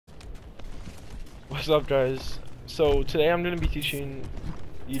What's up, guys? So today I'm gonna be teaching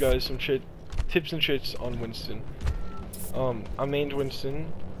you guys some tips and tricks on Winston. I mained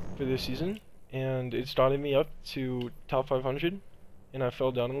Winston for this season, and it started me up to top 500, and I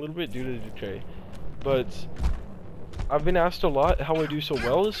fell down a little bit due to the decay. But I've been asked a lot how I do so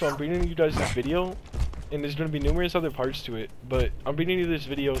well, so I'm bringing you guys this video, and there's gonna be numerous other parts to it. But I'm bringing you this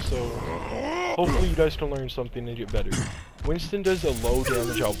video so hopefully you guys can learn something and get better. Winston does a low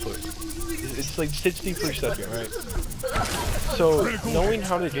damage output. It's like 60 per second, right? So knowing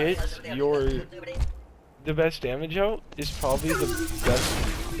how to get the best damage out is probably the best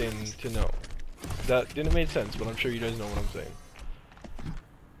thing to know. That didn't make sense, but I'm sure you guys know what I'm saying.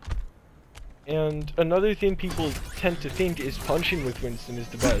 And another thing people tend to think is punching with Winston is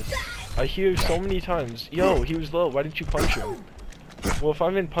the best. I hear so many times, yo, he was low, why didn't you punch him? Well, if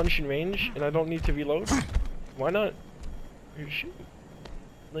I'm in punching range and I don't need to reload, why not shoot?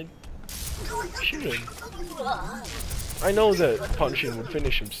 Like, shoot him. I know that punching would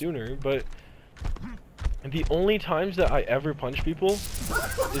finish him sooner, but the only times that I ever punch people is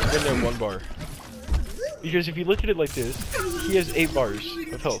when they're 1 bar. Because if you look at it like this, he has 8 bars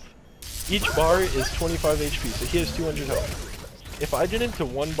of health. Each bar is 25 HP, so he has 200 health. If I get into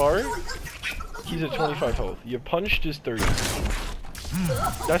 1 bar, he's at 25 health. Your punched is 30.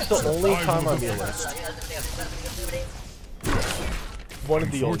 That's the only time I'm melee. One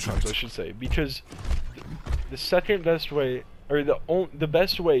of the only times, I should say, because the second best way, or the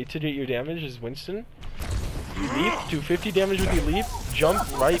best way to get your damage is Winston. You leap, do 50 damage with your leap, jump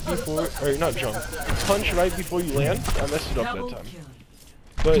right before, or not jump, punch right before you land. I messed it up that time.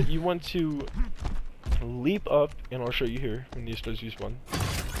 But you want to leap up, and I'll show you here when these does use one.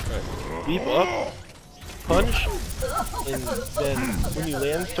 Alright, leap up, punch, and then when you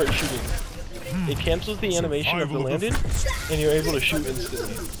land, start shooting. It cancels the animation of the landing, and you're able to shoot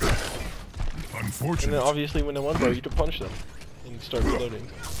instantly. And then obviously when they're 1 bar, you can punch them and start reloading.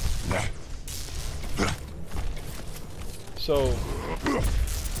 So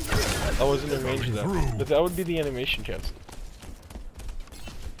I wasn't in range of that, but that would be the animation cancel.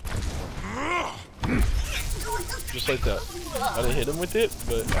 Just like that. I didn't hit him with it,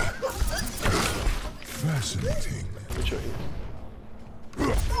 but fascinating. Let me show you.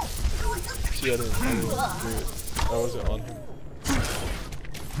 See, I didn't do it. I wasn't on him.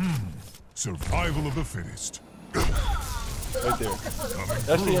 Survival of the fittest. Right there.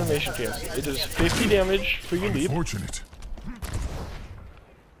 That's the animation cancel. It does 50 damage for your leap. Unfortunate.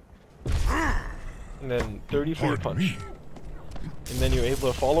 And then 30 for your punch. And then you're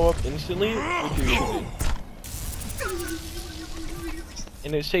able to follow up instantly with your shooting.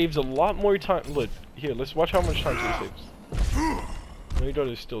 And it saves a lot more time. Look, here, let's watch how much time it saves. My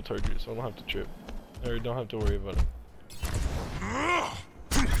daughter is still target, so I don't have to trip. Or don't have to worry about it.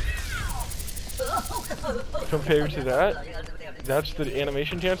 Compared to that, that's the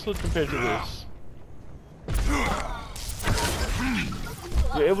animation cancel compared to this.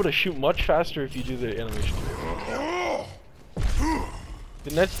 You're able to shoot much faster if you do the animation cancel.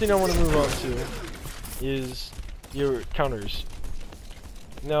 The next thing I want to move on to is your counters.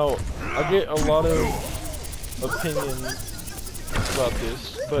 Now, I get a lot of opinions about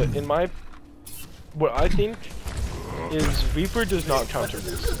this, but what I think is Reaper does not counter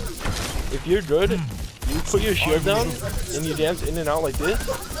this. If you're good, you put your shield down and you dance in and out like this,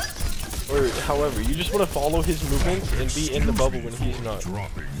 or however, you just want to follow his movements and be in the bubble when he's not.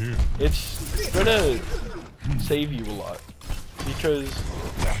 It's gonna save you a lot because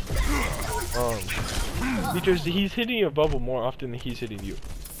he's hitting your bubble more often than he's hitting you.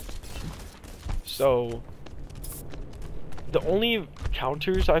 So the only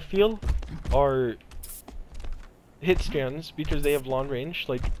counters I feel are hit scans because they have long range,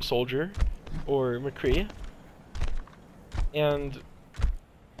 like Soldier or McCree. And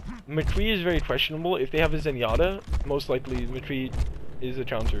McCree is very questionable. If they have a Zenyatta, most likely McCree is a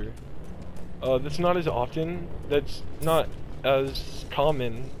counter. That's not as often. That's not as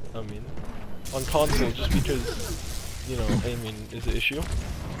common, I mean, on console, just because, you know, aiming is an issue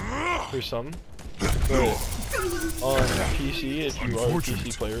for some. But on PC, if you are a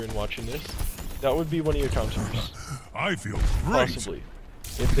PC player and watching this, that would be one of your counters. I feel great. Possibly,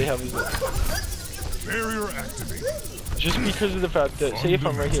 if they have his barrier activated. Just because of the fact that, say if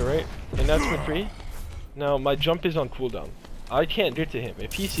I'm right here, right, and that's McCree, now my jump is on cooldown. I can't get to him.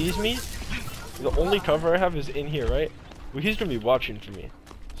 If he sees me, the only cover I have is in here, right? Well, he's gonna be watching for me.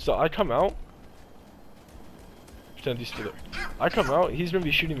 So I come out. Pretend he's still there. I come out, he's gonna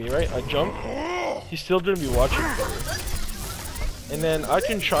be shooting me, right? I jump. He's still gonna be watching for me. And then I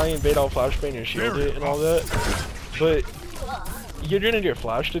can try and bait out flashbang and shield it and all that. But you're gonna get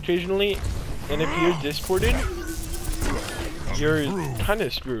flashed occasionally, And if you're discorded, you're kind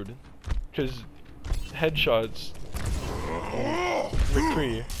of screwed, because headshots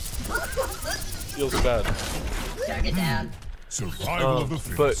McCree feels bad. Target down. Survival of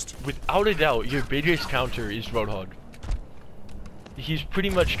the But fittest. without a doubt, your biggest counter is Roadhog. He's pretty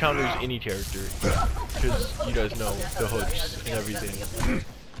much counters any character, because you guys know the hooks and everything.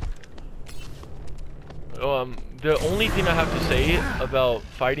 The only thing I have to say about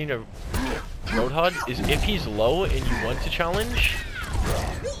fighting a Roadhog is if he's low and you want to challenge,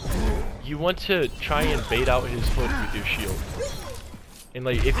 you want to try and bait out his hook with your shield. And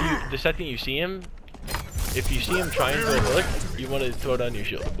like, if you, the second you see him, if you see him trying to hook, you want to throw down your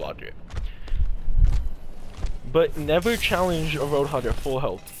shield and block it. But never challenge a Roadhog at full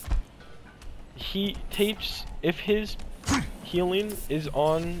health. He takes, if his healing is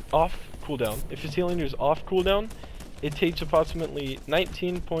off cooldown, if his healing is off cooldown, it takes approximately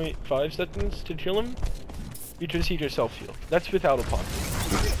 19.5 seconds to kill him because he just self-heal. That's without a pocket.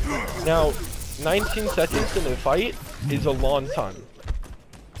 Now, 19 seconds in a fight is a long time.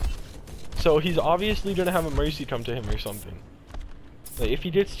 So he's obviously gonna have a mercy come to him or something. Like, if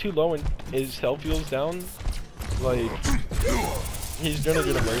he gets too low and his health heals down, like, he's gonna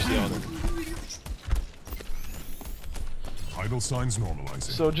get a mercy on him. Vital signs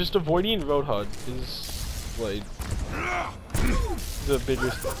normalizing. So just avoiding Roadhog is, like, the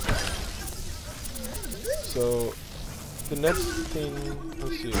biggest thing. So, the next thing,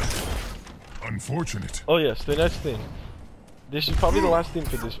 let's see. Unfortunate. Oh yes, the next thing. This is probably the last thing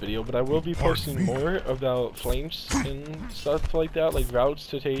for this video, but I will be posting more about flanks and stuff like that, like routes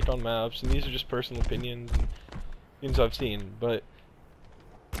to take on maps, and these are just personal opinions and things I've seen, but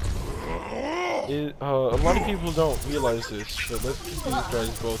a lot of people don't realize this, but let's keep these guys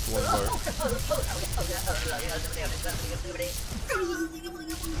both one bar.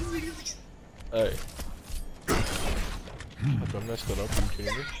 Alright. I messed that up, are you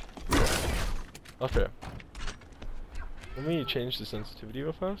kidding me? Okay. Let me change the sensitivity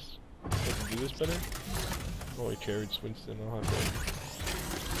real fast, so I can do this better. Oh, I carried Winston, I'll have to...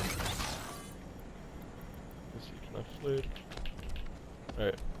 Let's see, can I flick?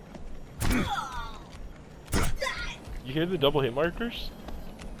 Alright. You hear the double hit markers?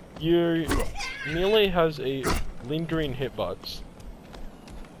 Your melee has a lingering hitbox.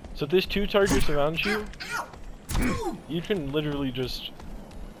 So if there's 2 targets around you, you can literally just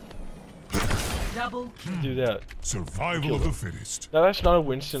do that. Survival of the fittest. Now that's not a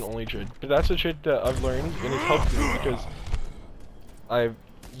Winston only trick, but that's a trick that I've learned and it's helped me because I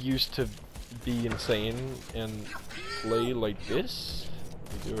used to be insane and play like this.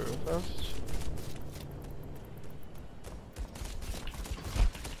 Let me do it real fast.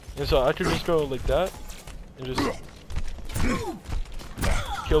 And so I could just go like that and just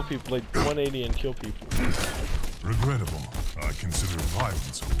kill people, like 180 and kill people. Regrettable. I consider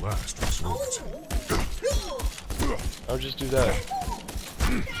violence a last resort. I would just do that.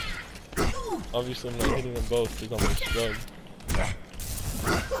 Obviously I'm not hitting them both because I'm a scrub.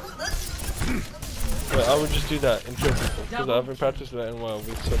 But I would just do that and kill people because I haven't practiced that in a while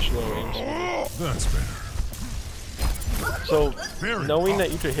with such low aim speed. That's better. So knowing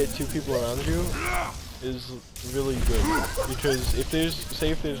that you could hit 2 people around you is really good because if there's, say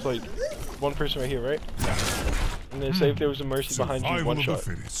if there's like 1 person right here, right? And then say if there was a mercy behind you, 1 shot.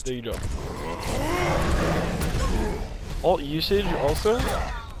 There you go. Alt usage also,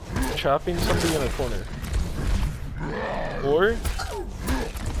 trapping somebody in a corner. Or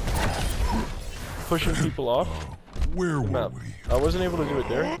pushing people off Where the were map. we? I wasn't able to do it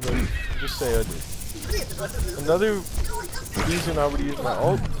there, but just say I did. Another reason I would use my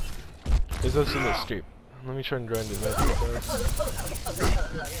ult is as an escape. Let me try and grind it back.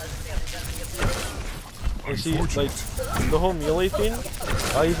 And see, like, the whole melee thing,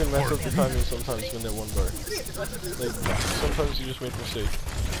 I even mess up the timing sometimes when they're 1 bar. Like, sometimes you just make mistakes.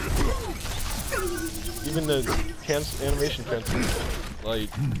 Even the animation cancel, like,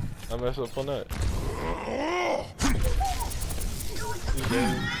 I mess up on that.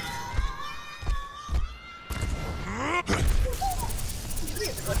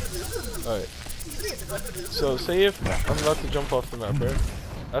 Alright. So, say if I'm about to jump off the map, right?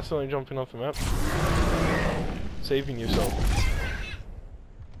 That's only jumping off the map. Saving yourself.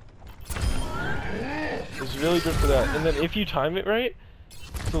 It's really good for that. And then if you time it right,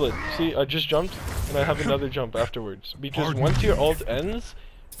 so look, see, I just jumped, and I have another jump afterwards. Because once your ult ends,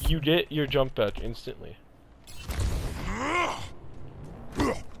 you get your jump back instantly.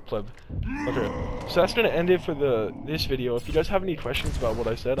 Pleb. Okay, so that's gonna end it for this video. If you guys have any questions about what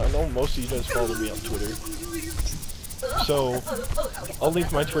I said, I know most of you guys follow me on Twitter. So, I'll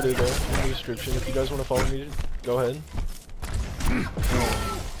leave my Twitter there in the description. If you guys want to follow me, go ahead.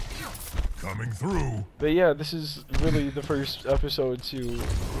 Coming through. But yeah, this is really the first episode to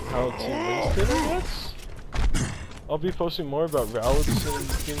how to Winston, I guess. I'll be posting more about routes and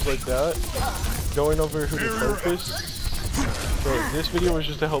things like that, going over who to focus. But this video was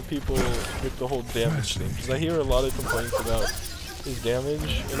just to help people with the whole damage thing, because I hear a lot of complaints about his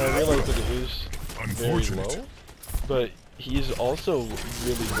damage, and I realize that it is very low, but he's also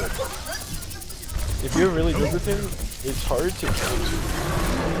really good. If you're really good with him, it's hard to counter.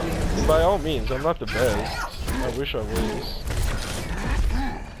 And by all means, I'm not the best. I wish I was.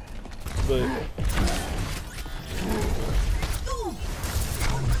 But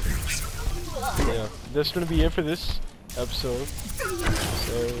yeah, that's gonna be it for this episode.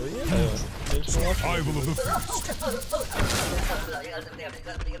 So yeah, thanks for watching. Survival of the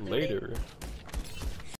fittest. Later.